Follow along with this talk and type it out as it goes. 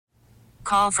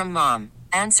call from mom.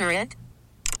 Answer it.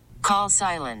 Call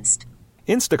silenced.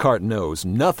 Instacart knows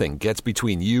nothing gets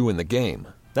between you and the game.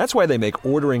 That's why they make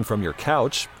ordering from your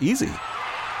couch easy.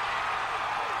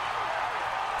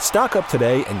 Stock up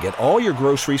today and get all your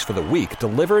groceries for the week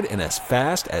delivered in as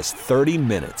fast as 30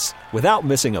 minutes without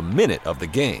missing a minute of the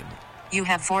game. You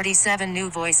have 47 new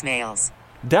voicemails.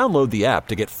 Download the app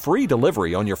to get free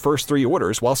delivery on your first 3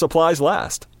 orders while supplies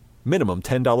last. Minimum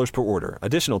 $10 per order.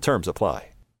 Additional terms apply.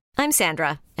 I'm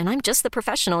Sandra, and I'm just the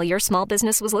professional your small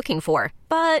business was looking for.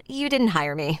 But you didn't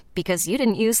hire me because you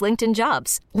didn't use LinkedIn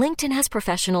Jobs. LinkedIn has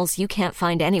professionals you can't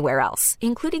find anywhere else,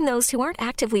 including those who aren't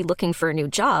actively looking for a new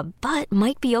job, but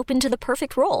might be open to the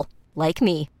perfect role, like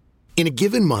me. In a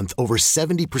given month, over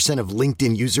 70% of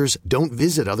LinkedIn users don't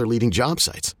visit other leading job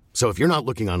sites. So if you're not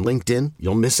looking on LinkedIn,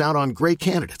 you'll miss out on great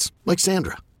candidates like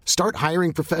Sandra. Start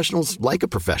hiring professionals like a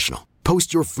professional.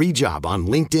 Post your free job on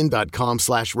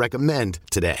linkedin.com/recommend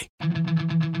today. Get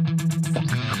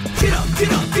up,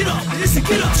 get up, get up. It's the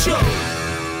Get Up Show.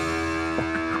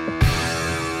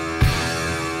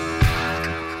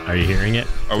 Are you hearing it?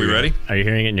 Are we ready? Are you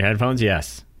hearing it in your headphones?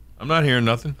 Yes. I'm not hearing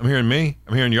nothing. I'm hearing me.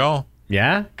 I'm hearing y'all.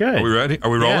 Yeah? Good. Are we ready? Are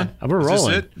we rolling? Yeah, we're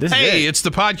rolling. This is it? Hey, it's the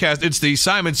podcast. It's the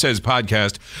Simon Says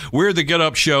podcast. We're the Get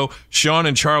Up Show. Sean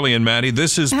and Charlie and Maddie.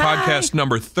 This is podcast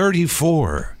number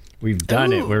 34. We've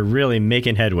done it. We're really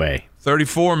making headway.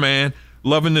 34, man.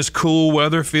 Loving this cool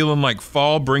weather. Feeling like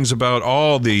fall brings about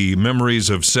all the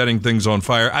memories of setting things on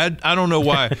fire. I don't know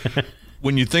why.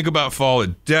 When you think about fall,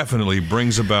 it definitely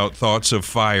brings about thoughts of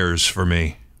fires for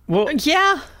me. Well,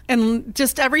 yeah, and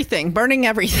just everything, burning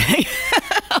everything.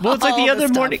 Well, it's like the other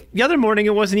morning. The other morning,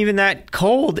 it wasn't even that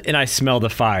cold, and I smelled a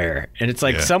fire. And it's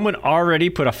like someone already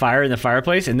put a fire in the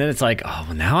fireplace, and then it's like, oh,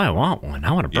 well, now I want one.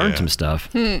 I want to burn some stuff.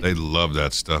 They love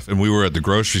that stuff. And we were at the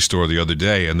grocery store the other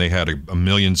day, and they had a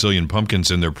million zillion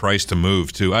pumpkins, and they're priced to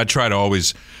move too. I try to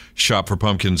always shop for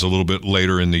pumpkins a little bit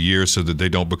later in the year so that they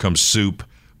don't become soup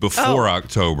before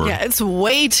October. Yeah, it's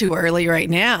way too early right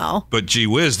now. But gee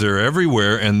whiz, they're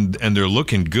everywhere, and they're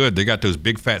looking good. They got those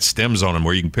big fat stems on them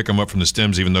where you can pick them up from the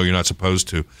stems even though you're not supposed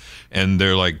to. And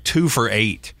they're like 2 for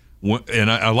 $8.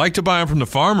 And I like to buy them from the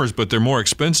farmers, but they're more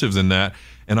expensive than that.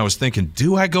 And I was thinking,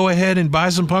 do I go ahead and buy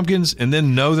some pumpkins and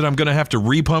then know that I'm going to have to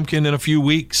re-pumpkin in a few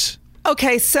weeks?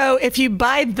 Okay, so if you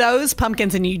buy those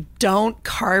pumpkins and you don't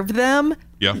carve them,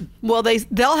 well,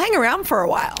 they'll hang around for a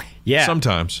while. Yeah,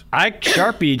 sometimes. I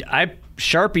sharpied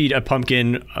a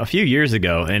pumpkin a few years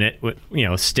ago, and it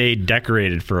stayed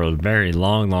decorated for a very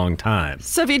long time.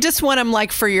 So if you just want them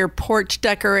like for your porch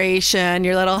decoration,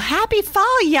 your little happy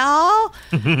fall, y'all,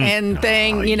 and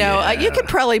thing, you could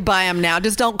probably buy them now.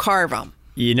 Just don't carve them.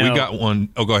 We got one.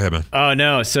 Oh, go ahead, man. Oh,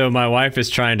 no. So my wife is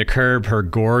trying to curb her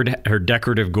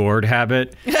decorative gourd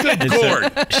habit.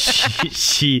 Gourd.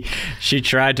 She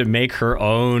tried to make her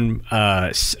own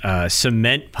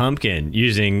cement pumpkin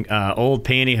using old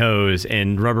pantyhose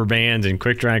and rubber bands and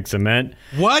quick-drying cement.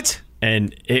 What?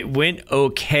 And it went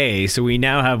okay. So we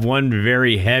now have one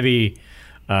very heavy,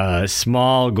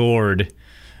 small gourd.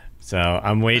 So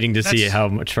I'm waiting to see how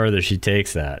much further she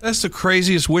takes that. That's the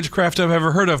craziest witchcraft I've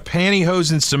ever heard of.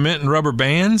 Pantyhose and cement and rubber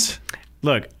bands?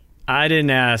 Look, I didn't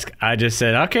ask. I just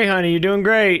said, okay, honey, you're doing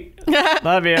great.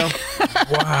 Love you.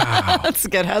 Wow. That's a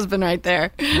good husband right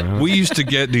there. We used to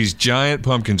get these giant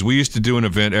pumpkins. We used to do an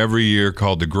event every year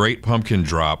called the Great Pumpkin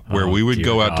Drop, where we would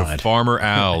go out to Farmer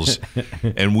Al's,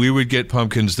 and we would get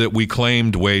pumpkins that we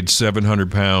claimed weighed 700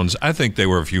 pounds. I think they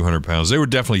were a few hundred pounds. They were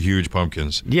definitely huge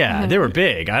pumpkins. Yeah, they were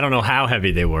big. I don't know how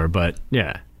heavy they were, but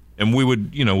yeah. And we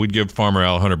would, we'd give Farmer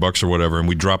Al $100 or whatever, and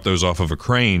we'd drop those off of a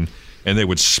crane, and they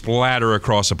would splatter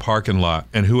across a parking lot,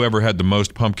 and whoever had the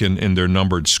most pumpkin in their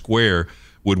numbered square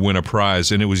would win a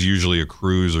prize, and it was usually a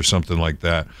cruise or something like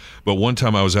that. But one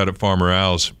time I was out at Farmer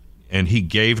Al's, and he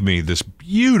gave me this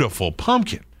beautiful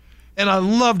pumpkin, and I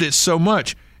loved it so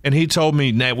much. And he told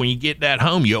me, now when you get that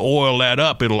home, you oil that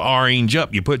up, it'll orange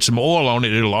up. You put some oil on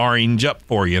it, it'll orange up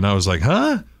for you. And I was like,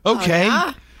 huh? Okay.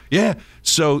 Oh, yeah.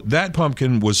 So that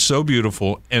pumpkin was so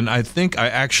beautiful, and I think I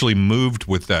actually moved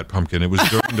with that pumpkin. It was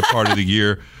during the part of the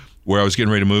year where I was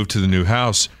getting ready to move to the new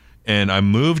house, and I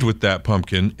moved with that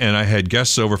pumpkin, and I had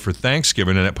guests over for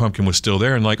Thanksgiving, and that pumpkin was still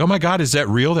there, and like, oh my God, is that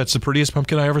real? That's the prettiest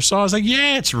pumpkin I ever saw. I was like,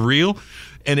 yeah, it's real,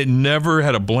 and it never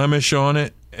had a blemish on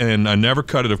it, and I never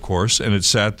cut it, of course, and it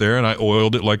sat there, and I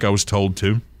oiled it like I was told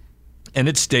to, and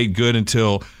it stayed good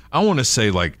until, I want to say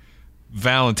like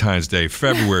Valentine's Day,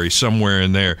 February, somewhere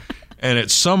in there. And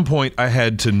at some point, I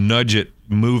had to nudge it,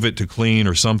 move it to clean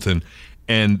or something,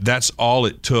 and that's all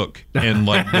it took. And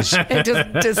like this, it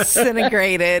just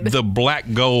disintegrated. The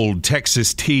black gold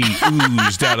Texas tea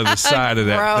oozed out of the side of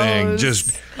that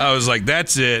thing. I was like,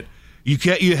 that's it.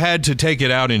 You had to take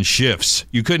it out in shifts.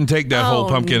 You couldn't take that whole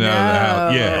pumpkin out of the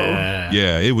house.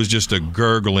 Yeah. It was just a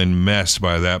gurgling mess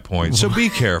by that point. So be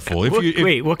careful.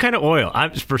 Wait, what kind of oil?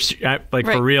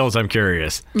 For reals, I'm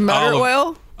curious. Motor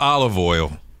oil? Olive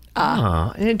oil.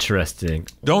 Oh, interesting.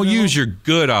 Don't use your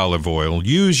good olive oil.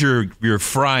 Use your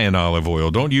frying olive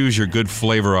oil. Don't use your good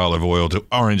flavor olive oil to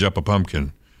orange up a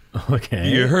pumpkin.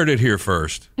 Okay. You heard it here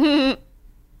first.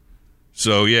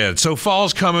 So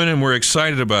fall's coming, and we're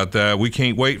excited about that. We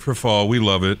can't wait for fall. We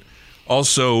love it.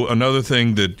 Also, another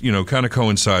thing that, kind of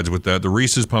coincides with that, the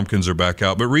Reese's pumpkins are back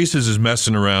out, but Reese's is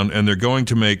messing around, and they're going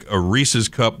to make a Reese's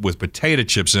cup with potato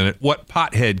chips in it. What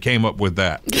pothead came up with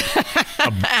that?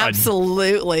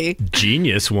 Absolutely.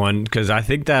 Genius one, because I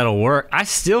think that'll work. I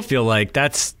still feel like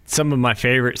that's some of my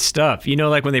favorite stuff.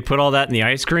 Like when they put all that in the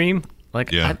ice cream?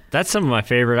 That's some of my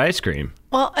favorite ice cream.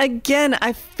 Well, again,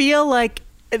 I feel like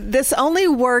this only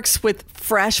works with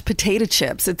fresh potato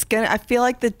chips. I feel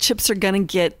like the chips are gonna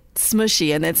get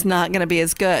smushy and it's not gonna be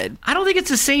as good. I don't think it's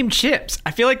the same chips.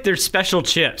 I feel like they're special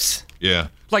chips. Yeah,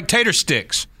 like tater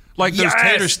sticks. Like those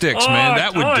tater sticks, man.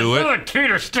 That would do it. Oh,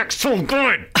 tater sticks so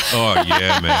good. Oh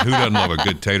yeah, man. Who doesn't love a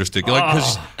good tater stick?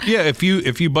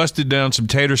 If you busted down some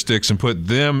tater sticks and put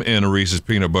them in a Reese's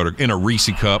peanut butter in a Reese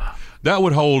cup, that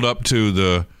would hold up to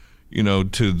the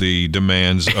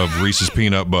demands of Reese's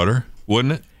peanut butter,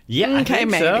 wouldn't it? Yeah, I think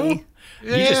maybe. So.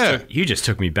 Yeah. You just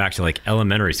took me back to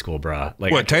elementary school, brah.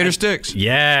 What, tater sticks?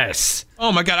 Yes.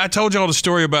 Oh my God, I told y'all the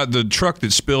story about the truck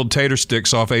that spilled tater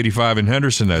sticks off 85 in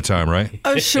Henderson that time, right?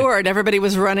 Oh, sure. And everybody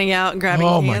was running out and grabbing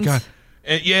cans. Oh my God.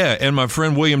 And my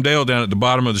friend William Dale down at the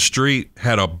bottom of the street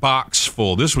had a box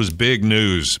full. This was big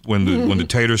news when the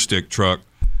tater stick truck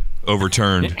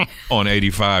overturned on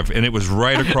 85, and it was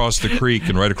right across the creek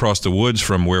and right across the woods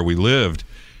from where we lived.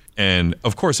 And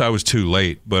of course I was too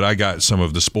late, but I got some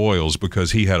of the spoils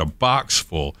because he had a box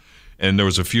full, and there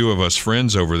was a few of us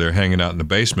friends over there hanging out in the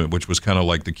basement, which was kind of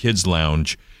like the kids'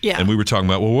 lounge. Yeah. And we were talking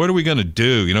about, well, what are we going to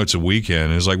do? It's a weekend.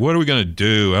 And it's like, what are we going to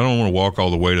do? I don't want to walk all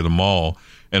the way to the mall.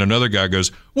 And another guy goes,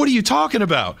 what are you talking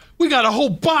about? We got a whole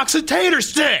box of tater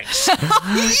sticks. Yeah!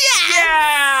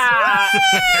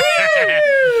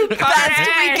 Best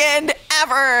weekend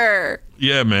ever.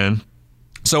 Yeah, man.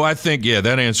 So I think,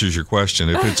 that answers your question.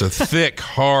 If it's a thick,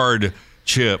 hard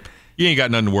chip, you ain't got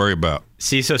nothing to worry about.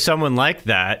 See, so someone like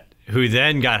that who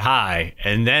then got high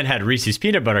and then had Reese's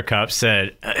peanut butter cups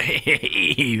said,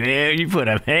 hey, man, you put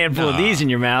a handful of these in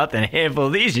your mouth and a handful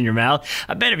of these in your mouth.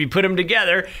 I bet if you put them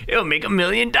together, it'll make $1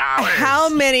 million. How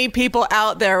many people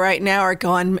out there right now are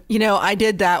going, I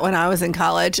did that when I was in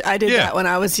college. I did that when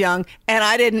I was young, and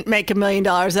I didn't make $1 million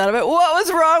out of it. What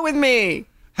was wrong with me?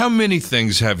 How many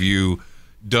things have you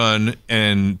done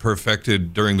and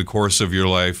perfected during the course of your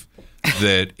life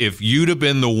that if you'd have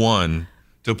been the one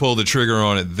to pull the trigger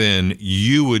on it, then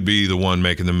you would be the one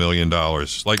making the $1 million?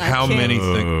 Like how many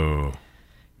things?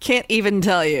 Can't even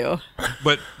tell you.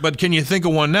 But can you think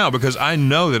of one now? Because I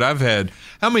know that I've had.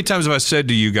 How many times have I said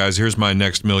to you guys, "Here's my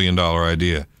next $1 million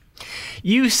idea"?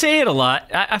 You say it a lot.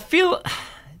 I feel.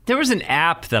 There was an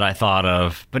app that I thought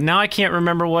of, but now I can't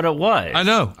remember what it was. I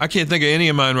know. I can't think of any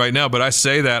of mine right now, but I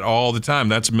say that all the time.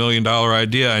 That's $1 million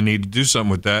idea. I need to do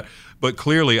something with that. But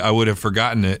clearly, I would have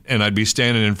forgotten it, and I'd be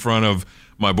standing in front of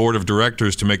my board of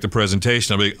directors to make the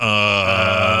presentation. I'd be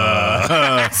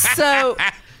So,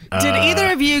 did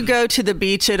either of you go to the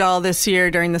beach at all this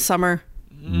year during the summer?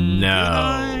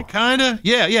 No. Kind of.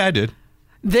 Yeah, I did.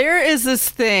 There is this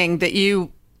thing that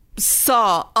you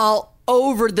saw all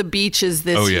over the beaches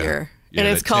this year, and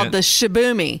it's called the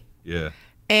Shibumi. Yeah.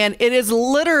 And it is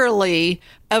literally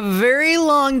a very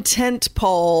long tent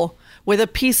pole with a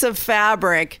piece of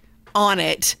fabric on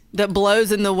it that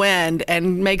blows in the wind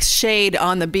and makes shade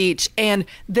on the beach. And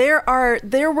there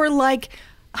were like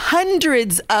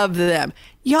hundreds of them.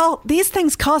 Y'all, these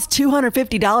things cost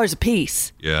 $250 a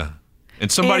piece. Yeah.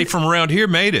 And somebody from around here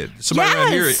made it. Somebody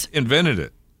around here invented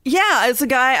it. Yeah, it's a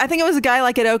guy. I think it was a guy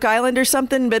like at Oak Island or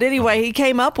something. But anyway, he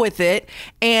came up with it.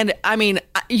 And I mean,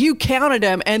 you counted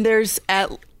them, and there's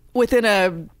within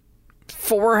a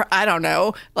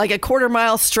like a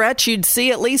quarter-mile stretch, you'd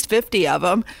see at least 50 of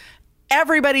them.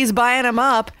 Everybody's buying them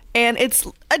up, and it's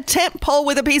a tent pole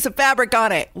with a piece of fabric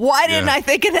on it. Why didn't I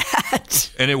think of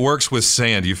that? And it works with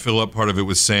sand. You fill up part of it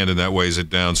with sand, and that weighs it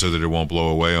down so that it won't blow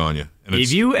away on you.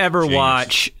 If you ever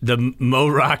watch the Mo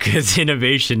Rocca's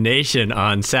Innovation Nation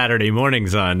on Saturday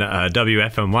mornings on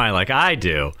WFMY like I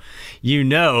do, you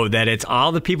know that it's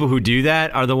all the people who do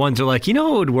that are the ones who are like,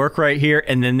 what would work right here?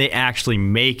 And then they actually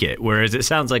make it. Whereas it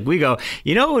sounds like we go,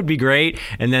 it would be great.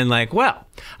 And then like, well,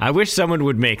 I wish someone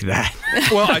would make that.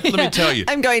 Well, let me tell you.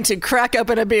 I'm going to crack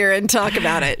open a beer and talk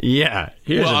about it. Yeah.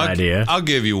 Here's an idea. I'll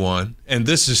give you one, and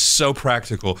this is so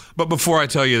practical. But before I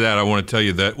tell you that, I want to tell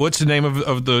you that. What's the name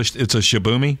of the? It's a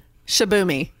Shibumi.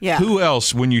 Shibumi, yeah. Who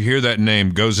else, when you hear that name,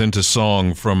 goes into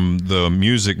song from the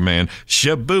Music Man?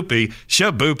 Shaboopy,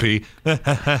 Shaboopy. Oh,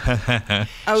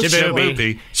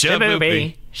 Shaboopy,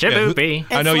 Shaboopy. Shaboopy.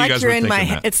 I know you guys were thinking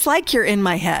that. It's like you're in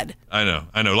my head. I know,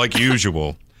 like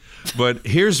usual. But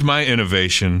here's my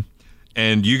innovation,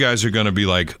 and you guys are going to be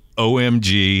like,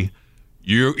 OMG,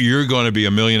 you're going to be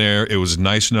a millionaire. It was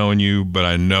nice knowing you, but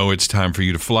I know it's time for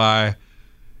you to fly.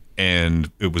 And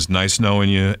it was nice knowing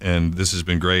you, and this has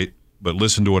been great. But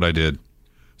listen to what I did.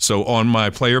 So on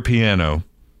my player piano,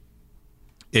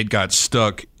 it got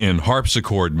stuck in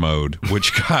harpsichord mode,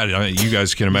 which, God, you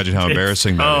guys can imagine how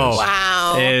embarrassing that is.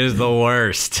 Wow. It is the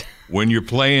worst. When you're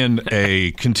playing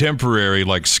a contemporary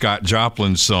like Scott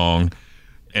Joplin song,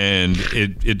 and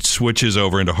it switches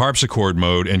over into harpsichord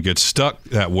mode and gets stuck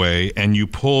that way, and you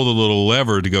pull the little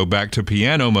lever to go back to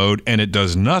piano mode, and it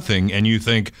does nothing, and you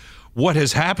think, what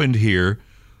has happened here?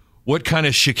 What kind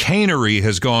of chicanery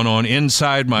has gone on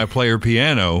inside my player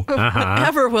piano?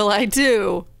 Whatever will I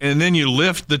do? And then you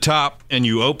lift the top and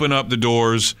you open up the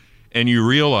doors and you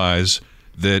realize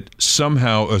that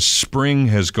somehow a spring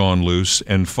has gone loose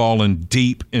and fallen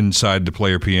deep inside the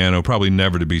player piano, probably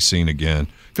never to be seen again.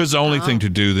 Because the only thing to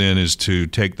do then is to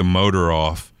take the motor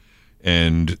off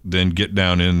and then get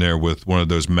down in there with one of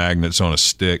those magnets on a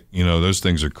stick. You know, those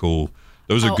things are cool.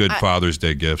 Those are good Father's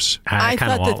Day gifts. I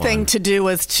thought the thing to do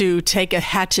was to take a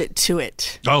hatchet to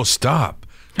it. Oh, stop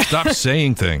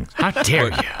saying things. How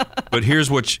dare you? But here's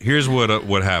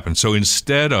what happened. So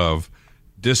instead of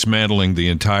dismantling the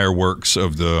entire works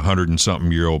of the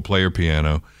 100-and-something-year-old player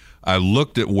piano, I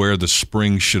looked at where the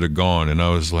spring should have gone, and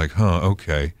I was like,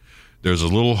 okay. There's a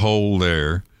little hole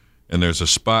there, and there's a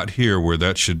spot here where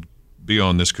that should be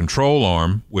on this control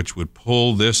arm, which would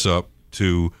pull this up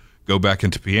to go back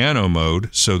into piano mode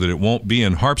so that it won't be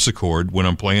in harpsichord when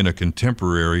I'm playing a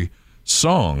contemporary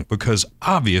song, because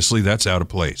obviously that's out of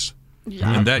place.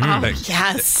 Yeah. And that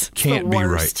can't be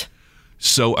right.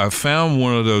 So I found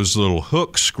one of those little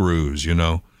hook screws, you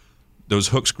know, those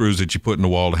hook screws that you put in the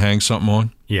wall to hang something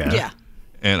on. Yeah.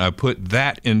 And I put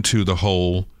that into the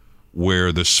hole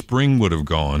where the spring would have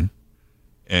gone,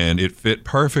 and it fit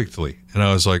perfectly. And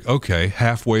I was like, okay,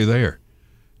 halfway there.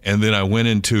 And then I went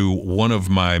into one of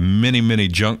my many, many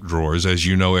junk drawers. As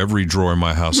you know, every drawer in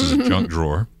my house is a junk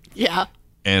drawer. Yeah.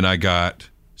 And I got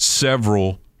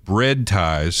several bread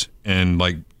ties and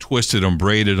like twisted them,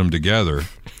 braided them together.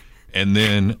 And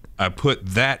then I put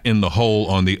that in the hole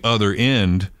on the other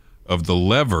end of the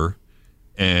lever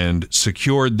and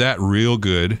secured that real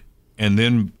good, and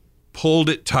then pulled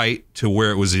it tight to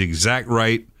where it was the exact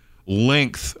right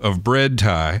length of bread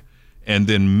tie, and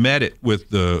then met it with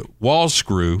the wall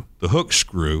screw, the hook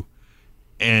screw,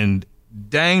 and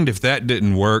danged if that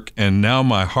didn't work. And now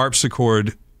my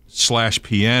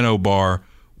harpsichord/piano bar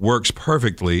works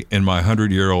perfectly in my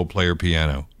 100-year-old player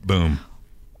piano. Boom.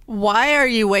 Why are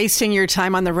you wasting your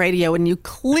time on the radio when you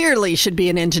clearly should be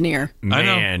an engineer?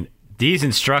 Man, these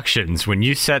instructions, when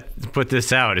you put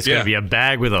this out, it's going to be a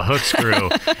bag with a hook screw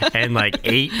and like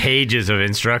 8 pages of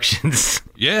instructions.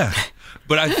 Yeah.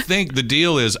 But I think the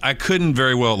deal is I couldn't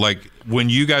very well, like, when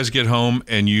you guys get home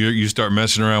and you start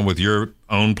messing around with your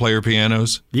own player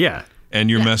pianos. Yeah. And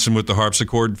you're messing with the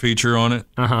harpsichord feature on it.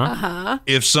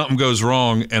 If something goes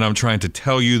wrong and I'm trying to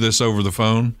tell you this over the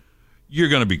phone, you're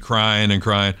going to be crying and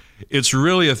crying. It's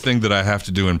really a thing that I have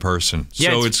to do in person.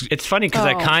 Yeah, so it's funny because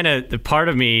I kind of, the part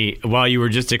of me, while you were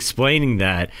just explaining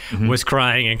that, was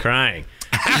crying and crying.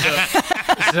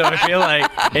 So I feel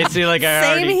like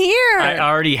I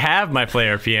already have my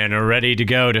player piano ready to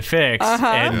go to fix,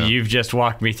 and you've just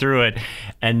walked me through it,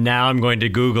 and now I'm going to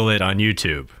Google it on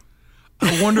YouTube.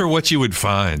 I wonder what you would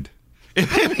find.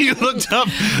 If you looked up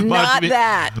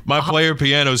my player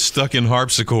piano's stuck in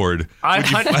harpsichord.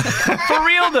 For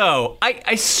real though,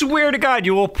 I swear to God,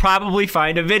 you will probably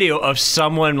find a video of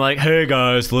someone like, "Hey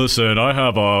guys, listen, I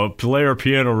have a player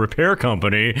piano repair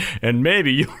company, and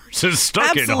maybe yours is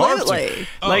stuck in harpsichord."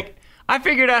 Like, I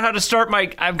figured out how to start my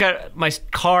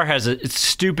car has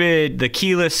the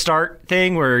keyless start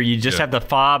thing where you just have the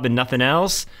fob and nothing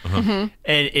else. And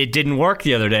it didn't work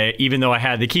the other day, even though I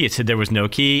had the key. It said there was no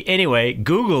key. Anyway,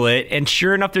 Google it, and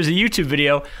sure enough, there's a YouTube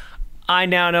video. I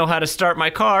now know how to start my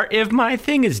car if my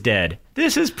thing is dead.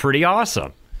 This is pretty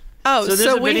awesome. Oh, so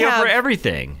there's a video for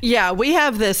everything. Yeah, we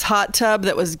have this hot tub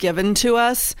that was given to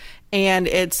us, and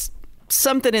it's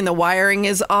something in the wiring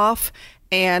is off.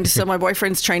 And so my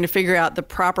boyfriend's trying to figure out the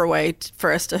proper way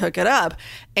for us to hook it up.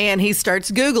 And he starts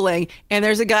Googling. And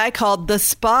there's a guy called The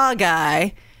Spa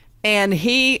Guy. and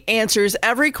he answers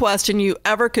every question you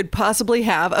ever could possibly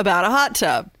have about a hot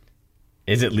tub.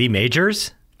 Is it Lee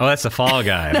Majors? Oh, that's the Fall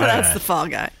Guy. No, that's the Fall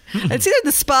Guy. It's either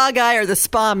the Spa Guy or the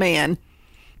Spa Man.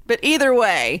 But either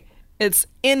way, it's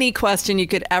any question you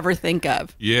could ever think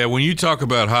of. Yeah, when you talk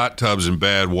about hot tubs and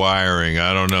bad wiring,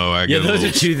 I don't know. I get those a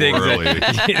are two things.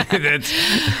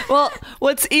 Well,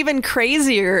 what's even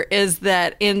crazier is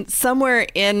that somewhere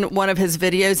in one of his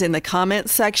videos in the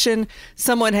comments section,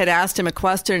 someone had asked him a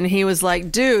question and he was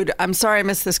like, dude, I'm sorry I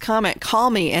missed this comment. Call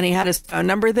me. And he had his phone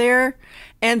number there.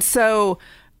 And so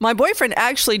my boyfriend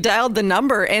actually dialed the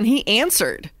number and he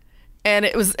answered. And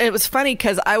it was funny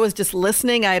because I was just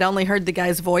listening. I had only heard the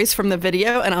guy's voice from the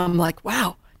video, and I'm like,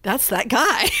 wow, that's that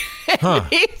guy. Huh.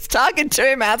 He's talking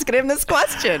to him, asking him this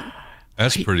question.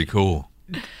 That's pretty cool.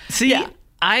 See, Yeah.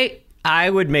 I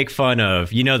would make fun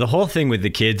of, the whole thing with the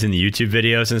kids in the YouTube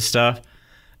videos and stuff.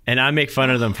 And I make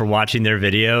fun of them for watching their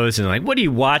videos and like, what are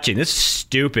you watching? This is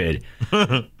stupid.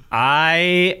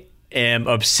 I am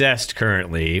obsessed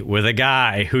currently with a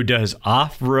guy who does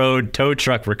off-road tow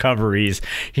truck recoveries.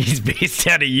 He's based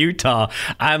out of Utah.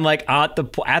 I'm like at the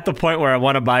point where I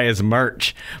want to buy his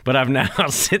merch, but I'll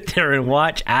sit there and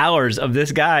watch hours of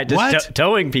this guy just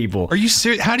towing people. Are you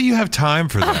serious? How do you have time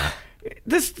for that?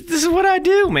 This is what I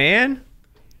do, man.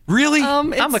 Really?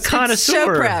 I'm a connoisseur. It's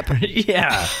show prep.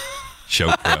 Yeah. Show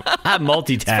prep. I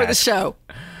multitask. For the show.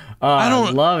 I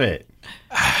don't love it.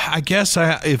 I guess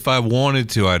if I wanted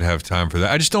to, I'd have time for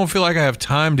that. I just don't feel like I have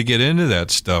time to get into that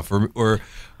stuff, or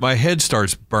my head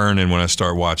starts burning when I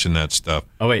start watching that stuff.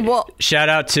 Oh, wait. Well- Shout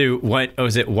out to,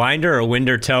 was it Winder or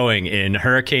Winder Towing in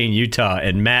Hurricane, Utah,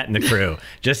 and Matt and the crew,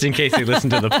 just in case they listen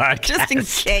to the podcast. Just in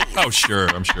case. Oh, sure.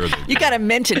 I'm sure they do. You got to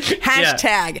mention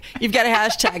hashtag. You've got to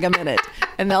hashtag them in it,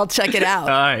 and they'll check it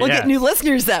out. We'll get new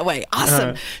listeners that way.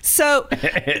 Awesome. So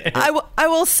I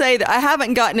will say that I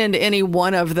haven't gotten into any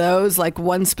one of those, like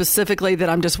one specifically that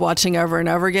I'm just watching over and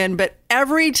over again. But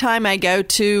every time I go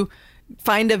to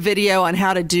find a video on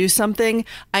how to do something,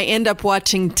 I end up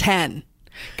watching 10.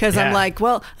 Because I'm like,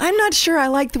 well, I'm not sure I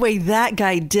like the way that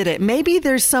guy did it. Maybe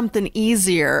there's something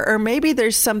easier, or maybe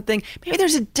there's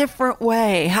a different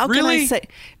way. How can I say?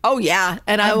 Oh, yeah.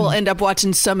 And I will end up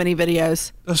watching so many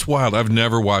videos. That's wild. I've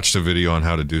never watched a video on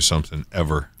how to do something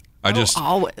ever.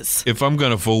 Always. If I'm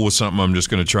going to fool with something, I'm just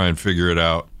going to try and figure it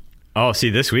out. Oh, see,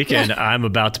 this weekend I'm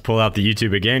about to pull out the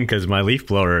YouTube again because my leaf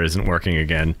blower isn't working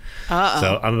again.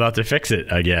 So I'm about to fix it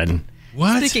again.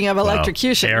 What? Speaking of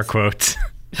electrocution. Air quotes.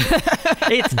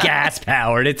 It's gas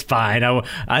powered. It's fine.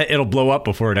 It'll blow up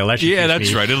before it electrocutes. Yeah,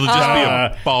 that's right. It'll just be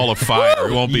a ball of fire.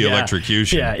 It won't be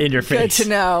electrocution. Yeah, in your face. Good to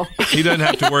know. He doesn't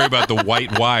have to worry about the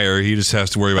white wire. He just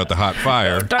has to worry about the hot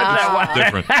fire.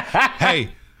 Different. Hey,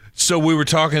 so we were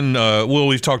talking,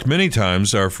 we've talked many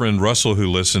times. Our friend Russell, who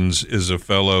listens, is a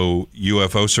fellow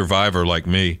UFO survivor like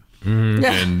me. Mm-hmm.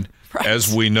 And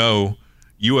as we know,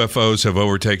 UFOs have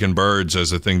overtaken birds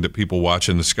as a thing that people watch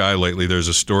in the sky lately. There's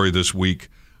a story this week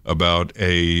about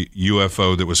a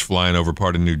UFO that was flying over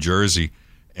part of New Jersey,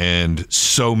 and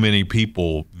so many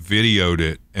people videoed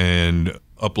it and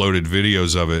uploaded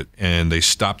videos of it, and they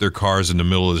stopped their cars in the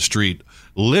middle of the street.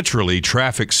 Literally,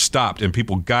 traffic stopped, and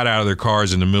people got out of their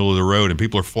cars in the middle of the road, and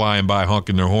people are flying by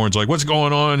honking their horns like, what's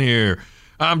going on here?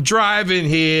 I'm driving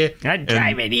here.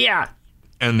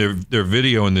 And they're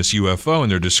videoing this UFO,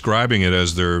 and they're describing it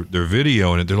as they're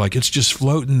videoing it. They're like, it's just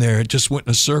floating there. It just went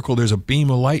in a circle. There's a beam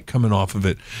of light coming off of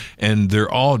it. And they're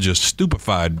all just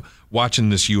stupefied watching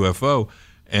this UFO.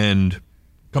 And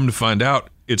come to find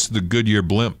out, it's the Goodyear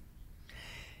blimp.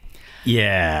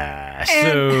 Yeah.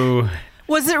 So...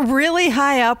 Was it really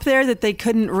high up there that they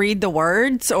couldn't read the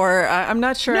words? Or I'm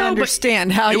not sure I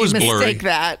understand how you mistake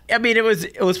that. I mean,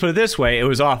 let's put it this way. It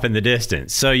was off in the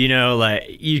distance. So, like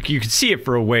you could see it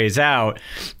for a ways out.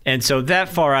 And so that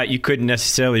far out, you couldn't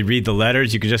necessarily read the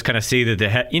letters. You could just kind of see that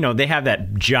they have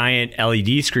that giant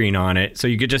LED screen on it. So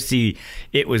you could just see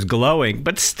it was glowing.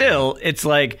 But still, it's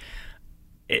like,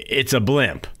 it's a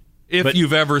blimp. If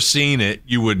you've ever seen it,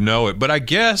 you would know it. But I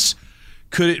guess,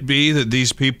 could it be that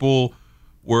these people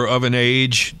were of an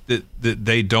age that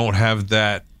they don't have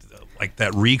that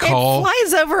recall? It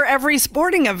flies over every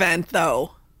sporting event,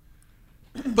 though.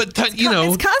 But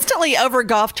it's constantly over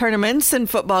golf tournaments and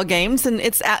football games, and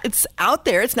it's out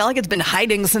there. It's not like it's been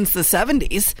hiding since the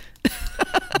 70s.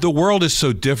 The world is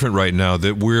so different right now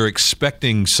that we're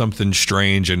expecting something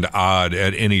strange and odd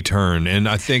at any turn. And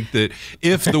I think that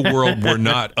if the world were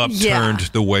not upturned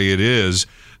the way it is,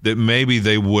 that maybe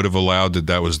they would have allowed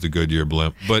that was the Goodyear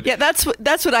blimp. But yeah, that's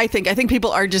what I think. I think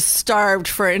people are just starved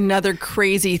for another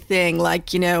crazy thing, like,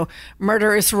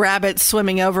 murderous rabbits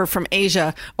swimming over from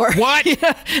Asia, or what?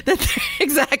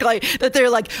 Exactly. That they're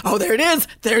like, oh, there it is.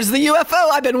 There's the UFO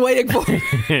I've been waiting for.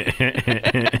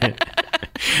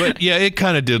 But yeah, it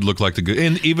kind of did look like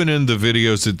and even in the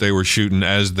videos that they were shooting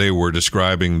as they were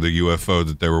describing the UFO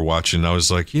that they were watching, I was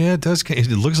like, yeah, it does. It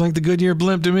looks like the Goodyear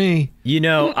blimp to me.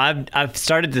 I've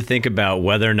started to think about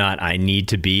whether or not I need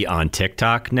to be on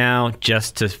TikTok now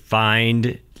just to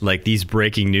find like these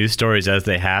breaking news stories as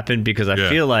they happen, because I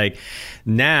feel like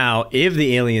now if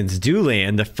the aliens do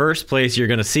land, the first place you're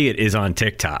going to see it is on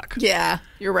TikTok. Yeah,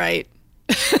 you're right.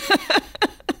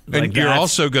 And you're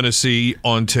also going to see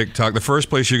on TikTok, the first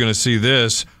place you're going to see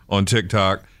this on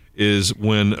TikTok is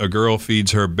when a girl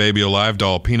feeds her baby alive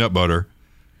doll peanut butter.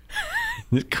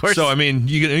 Of course. So, I mean,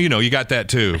 you got that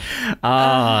too.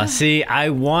 See, I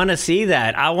want to see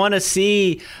that. I want to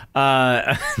see,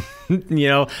 the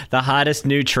hottest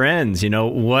new trends.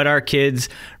 What are kids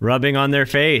rubbing on their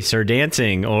face or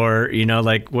dancing or,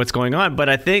 like what's going on. But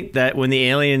I think that when the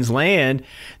aliens land,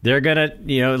 they're going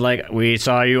to, like, we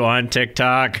saw you on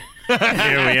TikTok.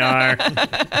 Here we are.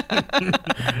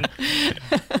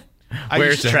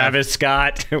 Where's Travis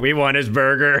Scott? We want his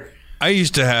burger. I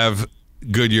used to have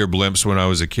Goodyear blimps when I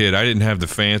was a kid. I didn't have the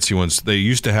fancy ones. They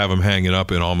used to have them hanging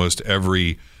up in almost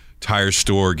every tire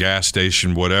store, gas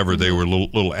station, whatever. They were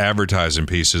little advertising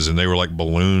pieces, and they were like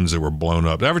balloons that were blown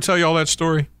up. Did I ever tell you all that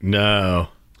story? No.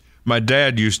 My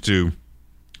dad used to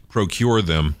procure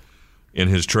them in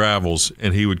his travels,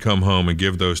 and he would come home and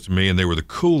give those to me, and they were the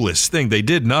coolest thing. They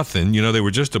did nothing. They were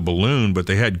just a balloon, but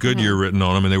they had Goodyear written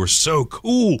on them, and they were so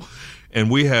cool. And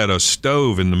we had a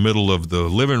stove in the middle of the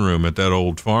living room at that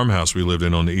old farmhouse we lived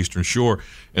in on the Eastern Shore.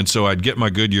 And so I'd get my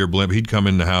Goodyear blimp. He'd come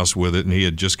in the house with it, and he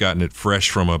had just gotten it fresh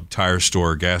from a tire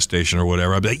store or gas station or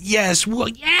whatever. I'd be like, yes, well,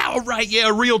 yeah, all right, yeah,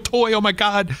 a real toy, oh, my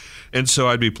God. And so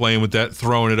I'd be playing with that,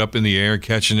 throwing it up in the air,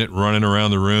 catching it, running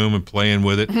around the room and playing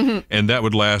with it. And that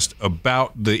would last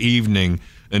about the evening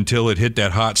until it hit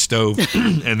that hot stove.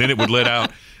 And then it would let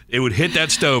out, it would hit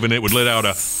that stove, and it would let out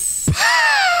a...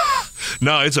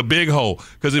 No, it's a big hole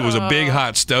because it was a big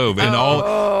hot stove, and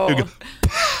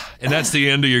and that's the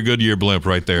end of your Goodyear blimp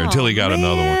right there until he got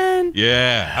another one.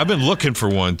 Yeah, I've been looking for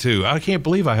one too. I can't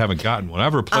believe I haven't gotten one.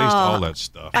 I've replaced all that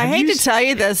stuff. I hate to tell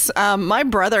you this. My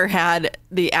brother had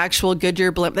the actual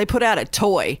Goodyear blimp. They put out a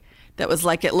toy that was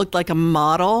like, it looked like a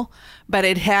model, but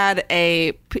it had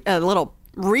a little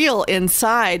reel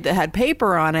inside that had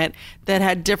paper on it that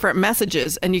had different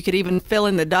messages, and you could even fill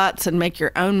in the dots and make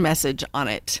your own message on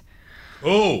it.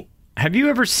 Oh, have you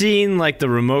ever seen like the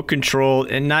remote control,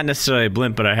 and not necessarily a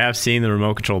blimp, but I have seen the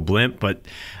remote control blimp, but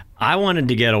I wanted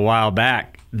to get a while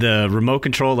back the remote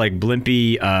control like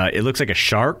blimpy, it looks like a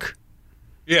shark.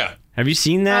 Yeah. Have you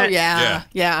seen that? Oh,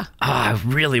 yeah. Oh, I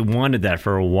really wanted that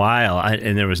for a while,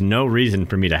 and there was no reason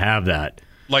for me to have that.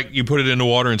 Like you put it in the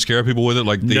water and scare people with it,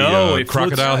 like the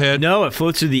crocodile head? No, it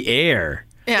floats through the air.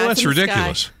 Yeah, well, that's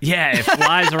ridiculous. Yeah, it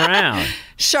flies around.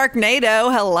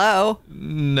 Sharknado, hello.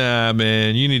 Nah,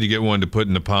 man, you need to get one to put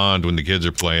in the pond when the kids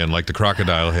are playing, like the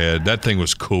crocodile head. That thing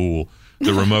was cool.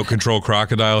 The remote control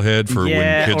crocodile head for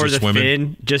when kids are swimming.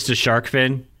 Fin, just a shark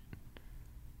fin.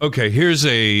 Okay, here's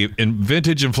a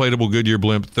vintage inflatable Goodyear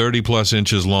blimp, 30 plus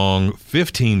inches long,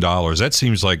 $15. That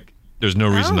seems like there's no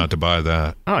reason not to buy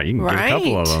that. Oh, you can get a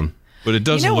couple of them. But it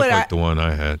doesn't look like the one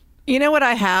I had. You know what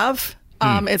I have?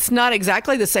 It's not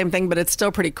exactly the same thing, but it's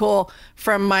still pretty cool.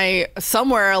 From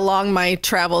somewhere along my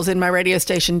travels in my radio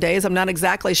station days, I'm not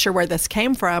exactly sure where this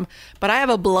came from, but I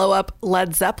have a blow-up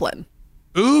Led Zeppelin.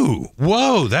 Ooh,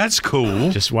 whoa, that's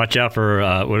cool. Just watch out for,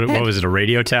 what was it, a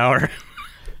radio tower?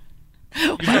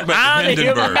 You're talking about the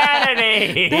Hindenburg.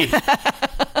 Humanity!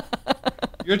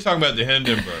 You're talking about the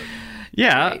Hindenburg.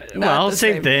 Yeah, Right, well,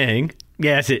 same thing.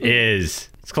 Yes, it is.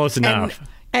 It's close enough.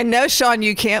 And no, Sean,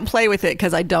 you can't play with it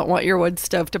because I don't want your wood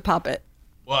stove to pop it.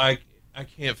 Well, I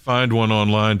can't find one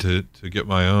online to get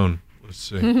my own. Let's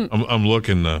see. I'm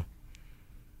looking though.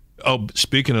 Oh,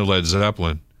 speaking of Led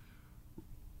Zeppelin,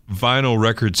 vinyl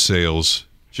record sales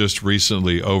just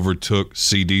recently overtook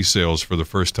CD sales for the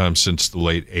first time since the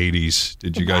late 80s.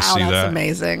 Did you guys see that? That's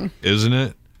amazing. Isn't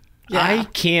it? Yeah. I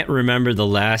can't remember the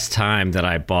last time that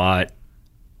I bought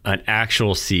an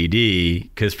actual CD,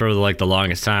 because for like the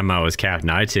longest time I was capping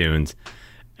iTunes,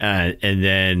 and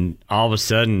then all of a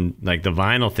sudden like the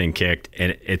vinyl thing kicked,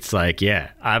 and it's like, yeah,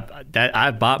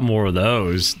 I bought more of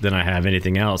those than I have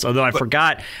anything else. Although I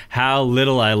forgot how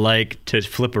little I like to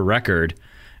flip a record.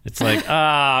 It's like,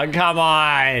 oh, come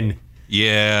on.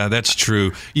 Yeah, that's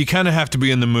true. You kind of have to be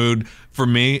in the mood For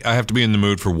me, I have to be in the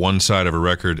mood for one side of a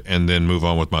record and then move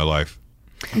on with my life.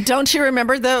 Don't you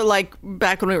remember, though, like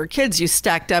back when we were kids, you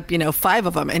stacked up, 5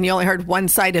 of them, and you only heard one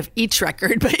side of each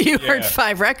record, but you heard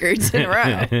 5 records in a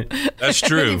row. That's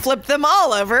true. You flipped them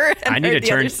all over and heard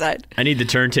the other side. I need the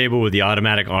turntable with the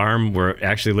automatic arm where it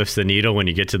actually lifts the needle when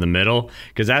you get to the middle,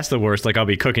 because that's the worst. Like, I'll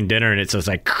be cooking dinner, and it's just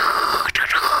like...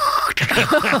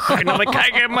 and I'm like,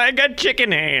 I got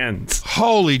chicken hands.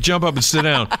 Holy, jump up and sit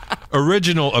down.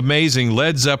 Original, amazing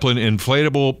Led Zeppelin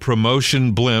inflatable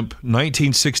promotion blimp,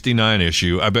 1969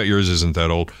 issue. I bet yours isn't that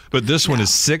old. But this one is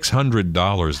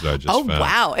 $600 that I just found.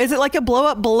 Wow. Is it like a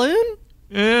blow-up balloon?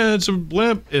 Yeah, it's a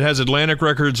blimp. It has Atlantic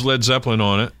Records Led Zeppelin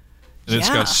on it. And it's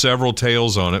got several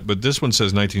tails on it, but this one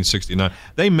says 1969.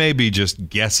 They may be just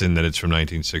guessing that it's from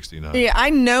 1969. Yeah,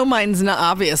 I know mine's not,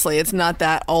 obviously, it's not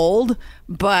that old,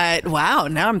 but wow,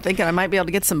 now I'm thinking I might be able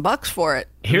to get some bucks for it.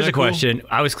 Here's a question.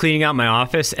 I was cleaning out my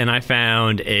office, and I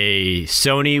found a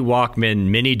Sony Walkman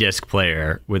mini disc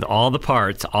player with all the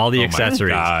parts, all the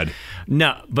accessories. Oh, my God.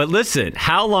 No, but listen,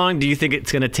 how long do you think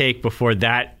it's going to take before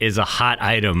that is a hot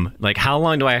item? Like, how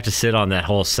long do I have to sit on that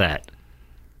whole set?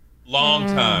 Long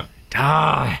time.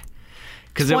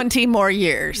 20 more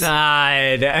years.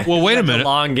 Well, wait a minute. A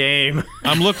long game.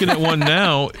 I'm looking at one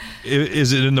now.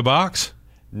 Is it in the box?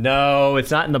 No,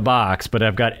 it's not in the box, but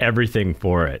I've got everything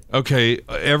for it. Okay,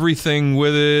 everything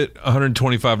with it,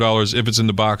 $125. If it's in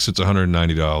the box, it's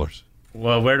 $190.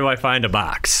 Well, where do I find a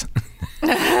box?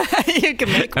 You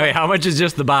can make one. Okay, how much is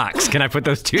just the box? Can I put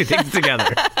those two things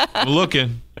together? I'm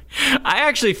looking. I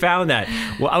actually found that.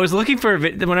 Well, I was looking for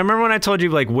when I told you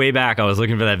like way back, I was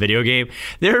looking for that video game.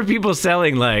 There were people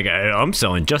selling like, I'm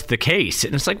selling just the case,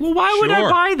 and it's like, well, why would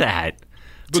I buy that?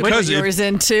 Because put yours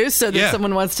in too, so that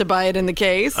someone wants to buy it in the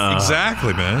case.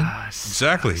 Exactly, man.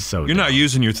 Exactly. So you're not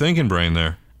using your thinking brain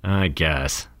there. I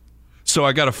guess. So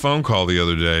I got a phone call the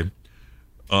other day.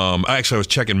 I was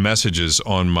checking messages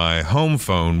on my home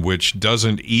phone, which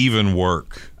doesn't even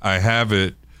work. I have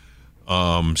it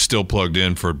still plugged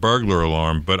in for a burglar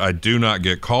alarm, but I do not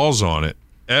get calls on it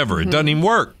ever. Mm-hmm. It doesn't even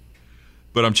work.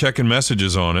 But I'm checking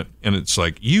messages on it, and it's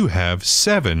like, you have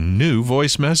 7 new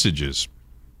voice messages.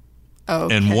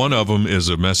 Okay. And one of them is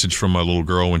a message from my little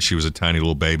girl when she was a tiny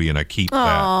little baby, and I keep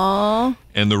that.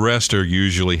 And the rest are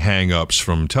usually hang-ups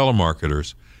from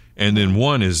telemarketers. And then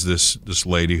one is this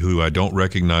lady who I don't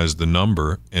recognize the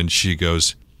number, and she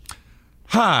goes,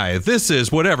 "Hi, this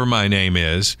is whatever my name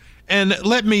is, and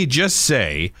let me just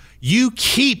say, you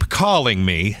keep calling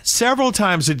me several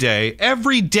times a day,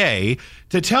 every day,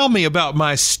 to tell me about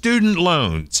my student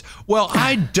loans. Well,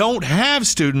 I don't have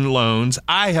student loans.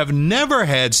 I have never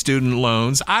had student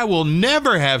loans. I will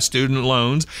never have student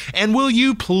loans. And will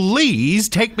you please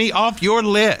take me off your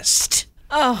list?"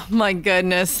 Oh, my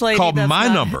goodness. Lady, call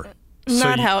my number.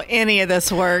 Not how any of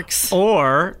this works.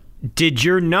 Or did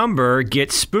your number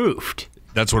get spoofed?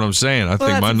 That's what I'm saying. I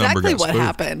think my number got spoofed. That's exactly what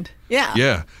happened. Yeah.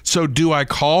 Yeah. So do I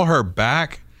call her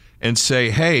back and say,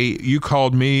 "Hey, you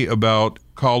called me about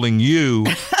calling you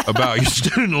about your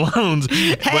student loans,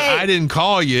 but I didn't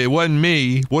call you. It wasn't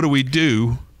me. What do we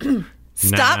do?"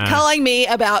 Stop calling me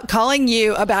about calling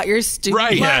you about your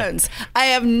student loans. Yeah. I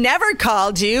have never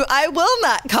called you. I will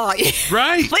not call you.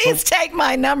 Right. Please take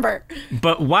my number.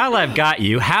 But while I've got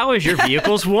you, how is your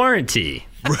vehicle's warranty?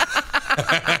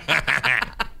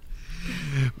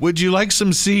 Would you like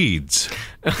some seeds?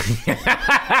 But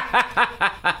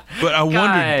I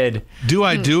wondered, do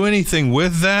I do anything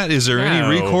with that? Is there any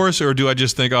recourse, or do I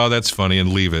just think, oh, that's funny,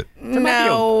 and leave it?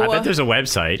 No. I bet there's a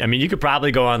website. I mean, you could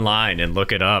probably go online and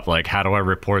look it up. Like, how do I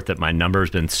report that my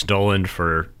number's been stolen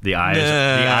for the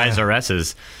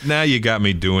IRS's? Now you got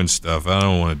me doing stuff. I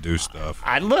don't want to do stuff.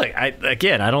 I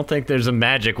don't think there's a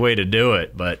magic way to do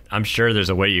it, but I'm sure there's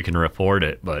a way you can report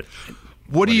it. But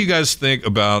what do you guys think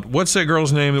about, what's that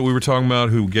girl's name that we were talking about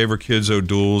who gave her kids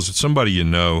O'Douls? It's somebody you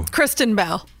know. Kristen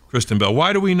Bell. Kristen Bell.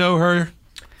 Why do we know her?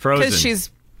 Frozen. Because she's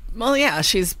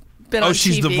been on TV.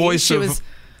 She's the voice of...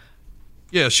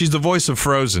 Yeah, she's the voice of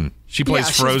Frozen. She plays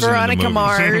Frozen she's Veronica in the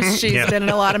movies. Mars. She's been in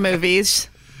a lot of movies.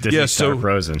 Disney star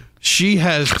Frozen. She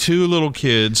has 2 little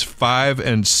kids, 5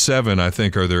 and 7, I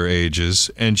think are their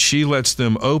ages, and she lets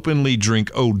them openly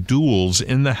drink O'Douls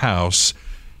in the house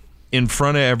in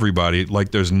front of everybody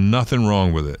like there's nothing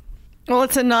wrong with it. Well,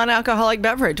 it's a non-alcoholic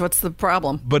beverage. What's the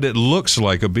problem? But it looks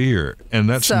like a beer, and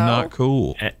that's not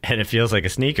cool. And it feels like a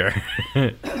sneaker.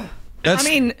 I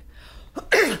mean,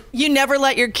 you never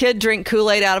let your kid drink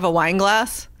Kool-Aid out of a wine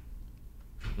glass?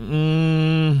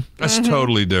 That's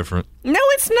totally different. No,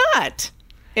 it's not.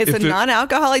 It's a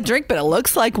non-alcoholic drink, but it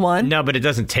looks like one. No, but it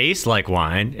doesn't taste like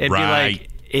wine. It'd be like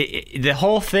the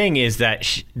whole thing is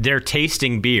that they're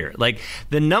tasting beer. Like,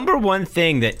 the number one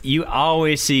thing that you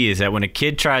always see is that when a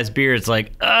kid tries beer, it's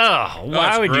like, oh,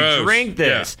 why would gross. you drink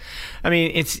this? Yeah. I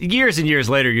mean, it's years and years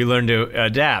later you learn to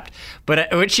adapt. But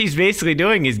what she's basically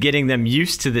doing is getting them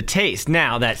used to the taste.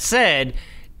 Now, that said,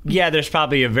 yeah, there's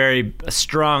probably a very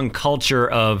strong culture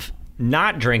of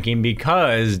not drinking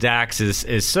because Dax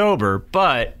is sober,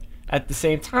 but at the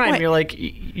same time, you're like,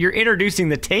 you're introducing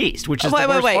the taste, which is the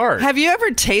worst part. Have you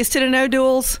ever tasted an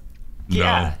O'Doul's? No.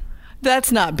 Yeah.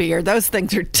 That's not beer. Those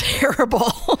things are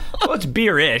terrible. Well, it's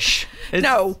beer-ish.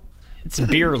 No. It's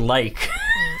beer-like.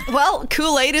 Well,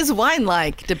 Kool-Aid is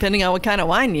wine-like, depending on what kind of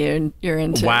wine you're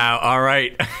into. Wow. All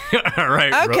right. All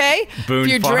right. Okay. Boone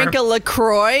if you Farm. drink a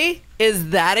LaCroix, is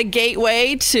that a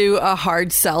gateway to a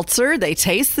hard seltzer? They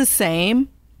taste the same.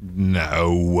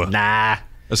 No. Nah.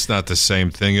 That's not the same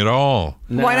thing at all.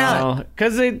 Why not?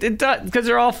 Because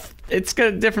they're all. It's got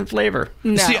a different flavor.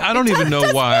 No. See, I don't even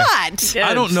know why. Not. Yeah,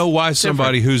 I don't know why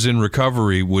somebody who's in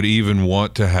recovery would even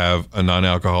want to have a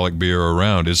non-alcoholic beer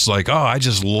around. It's like, oh, I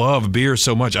just love beer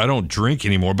so much. I don't drink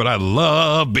anymore, but I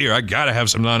love beer. I got to have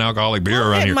some non-alcoholic beer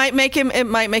around here. It might make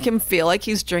him feel like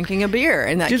he's drinking a beer,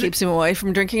 and that keeps him away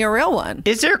from drinking a real one.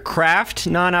 Is there craft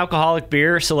non-alcoholic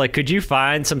beer? So, like, could you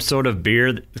find some sort of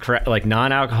beer, like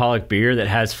non-alcoholic beer that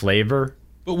has flavor?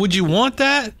 But would you want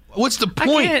that? What's the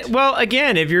point? Well,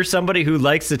 again, if you're somebody who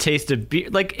likes the taste of beer,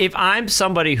 like if I'm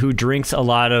somebody who drinks a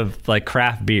lot of like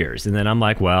craft beers, and then I'm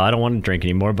like, well, I don't want to drink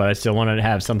anymore, but I still want to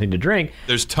have something to drink.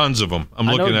 There's tons of them. I'm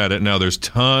looking at it now. There's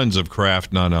tons of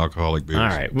craft non-alcoholic beers. All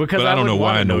right, because but I don't know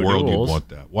why in the world O'Doul's. you'd want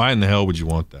that. Why in the hell would you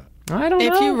want that? I don't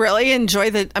know. If you really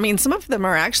enjoy some of them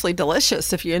are actually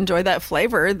delicious. If you enjoy that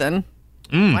flavor, then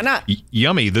why not?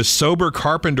 Yummy. The Sober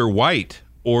Carpenter White.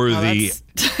 Or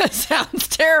That sounds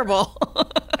terrible.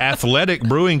 Athletic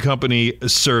Brewing Company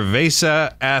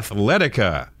Cerveza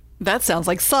Atletica. That sounds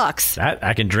like socks. That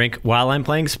I can drink while I'm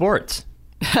playing sports.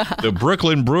 The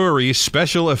Brooklyn Brewery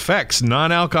Special Effects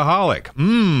Non-Alcoholic.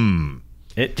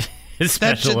 It is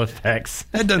special effects.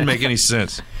 That doesn't make any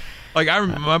sense. Like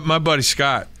my buddy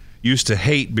Scott used to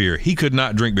hate beer. He could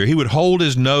not drink beer. He would hold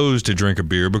his nose to drink a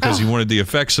beer because he wanted the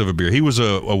effects of a beer. He was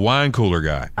a wine cooler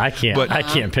guy. I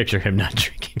can't picture him not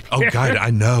drinking beer. Oh, God,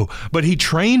 I know. But he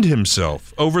trained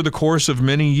himself. Over the course of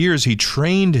many years, he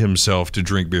trained himself to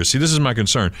drink beer. See, this is my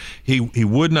concern. He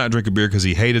would not drink a beer because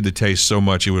he hated the taste so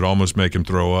much it would almost make him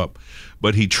throw up.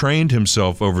 But he trained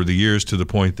himself over the years to the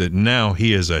point that now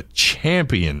he is a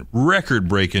champion,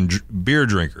 record-breaking beer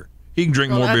drinker. He can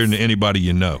drink more beer than anybody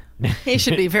you know. He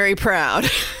should be very proud.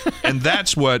 And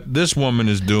that's what this woman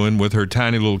is doing with her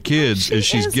tiny little kids, is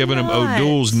she's giving them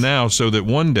O'Doul's now so that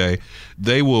one day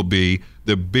they will be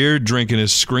the beer drinkingest,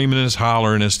 screamingest,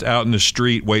 holleringest out in the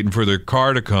street waiting for their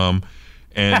car to come.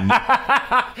 And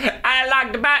I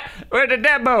like the back with the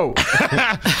demo.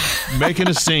 making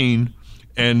a scene.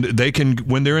 And they can,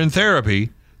 when they're in therapy,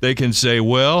 they can say,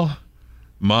 well,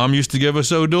 Mom used to give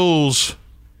us O'Doul's.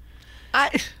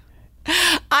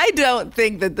 I don't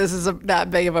think that this is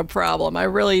that big of a problem. I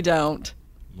really don't.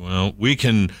 Well, we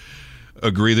can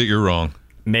agree that you're wrong.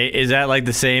 Is that like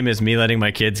the same as me letting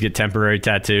my kids get temporary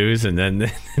tattoos and then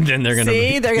they're going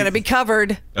to they're going to be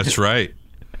covered. That's right.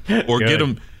 Or get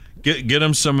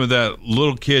them some of that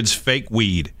little kid's fake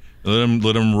weed.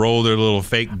 Let them roll their little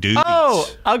fake doobies.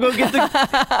 Oh, I'll go get the.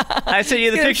 I sent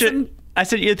you the picture. I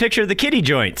sent you the picture of the kitty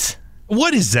joints.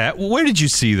 What is that? Where did you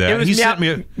see that? It was sent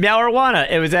me a...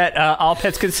 Meow-Arowana. It was at All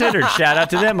Pets Considered. Shout out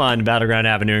to them on Battleground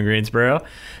Avenue in Greensboro.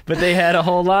 But they had a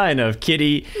whole line of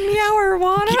kitty.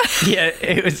 Meow-Arowana. Yeah,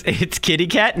 it's kitty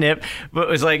catnip, but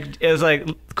it was like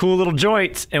cool little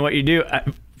joints. And what you do.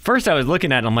 First, I was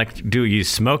looking at it. I'm like, do you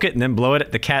smoke it and then blow it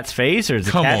at the cat's face, or is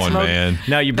the Come cat on, smoke? man.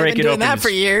 No, you break it open. That for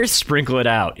years. Sprinkle it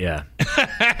out. Yeah.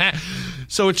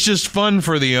 So it's just fun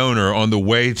for the owner on the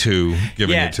way to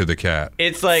giving it to the cat.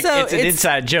 It's like it's an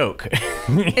inside joke.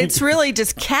 It's really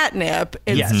just catnip.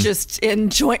 It's just in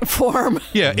joint form.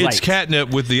 Yeah, it's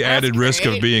catnip with the added risk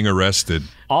of being arrested.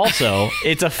 Also,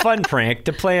 it's a fun prank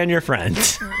to play on your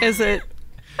friends. Is it?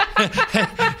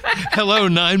 Hello,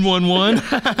 911.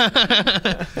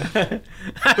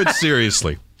 But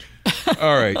seriously.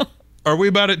 All right. Are we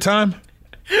about at time?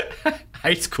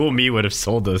 High school me would have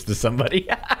sold those to somebody.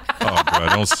 Oh,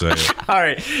 God, don't say it. All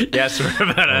right. Yes,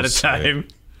 we're about out of time.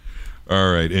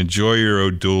 All right. Enjoy your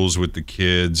O'Doul's with the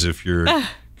kids if you're going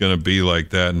to be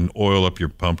like that, and oil up your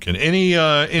pumpkin. Any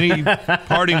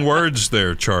parting words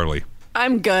there, Charlie?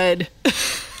 I'm good.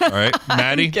 All right.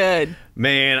 Maddie? I'm good.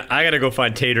 Man, I got to go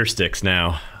find tater sticks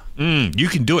now. You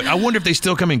can do it. I wonder if they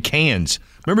still come in cans.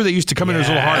 Remember they used to come in those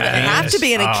little hard They cans? have to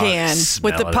be in a can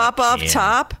with the pop-off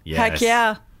top. Yes. Heck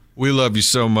yeah. We love you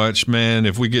so much, man.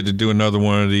 If we get to do another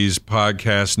one of these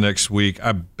podcasts next week,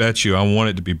 I bet you I want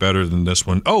it to be better than this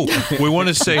one. Oh, we want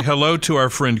to say hello to our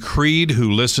friend Creed,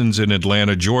 who listens in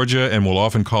Atlanta, Georgia, and will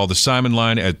often call the Simon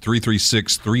line at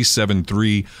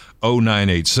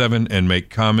 336-373-0987 and make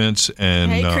comments.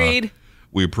 And hey, Creed.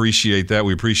 We appreciate that.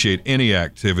 We appreciate any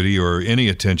activity or any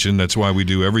attention. That's why we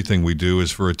do everything we do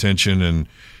is for attention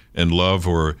and love,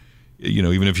 or,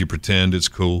 even if you pretend, it's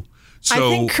cool. So, I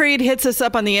think Creed hits us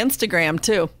up on the Instagram,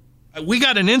 too. We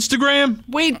got an Instagram?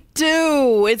 We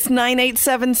do. It's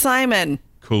 987 Simon.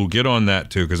 Cool. Get on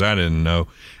that, too, because I didn't know.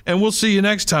 And we'll see you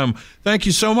next time. Thank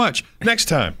you so much. Next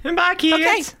time. Bye, kids.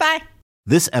 Okay, bye.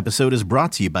 This episode is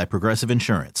brought to you by Progressive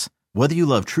Insurance. Whether you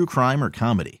love true crime or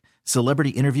comedy, celebrity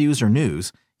interviews or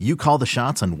news, you call the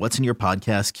shots on what's in your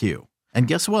podcast queue. And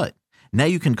guess what? Now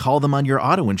you can call them on your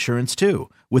auto insurance,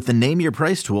 too, with the Name Your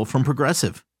Price tool from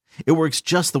Progressive. It works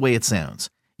just the way it sounds.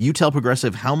 You tell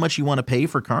Progressive how much you want to pay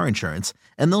for car insurance,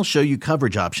 and they'll show you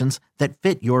coverage options that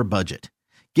fit your budget.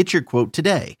 Get your quote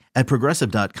today at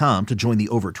Progressive.com to join the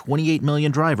over 28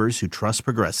 million drivers who trust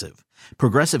Progressive.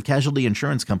 Progressive Casualty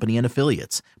Insurance Company and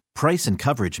Affiliates. Price and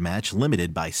coverage match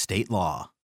limited by state law.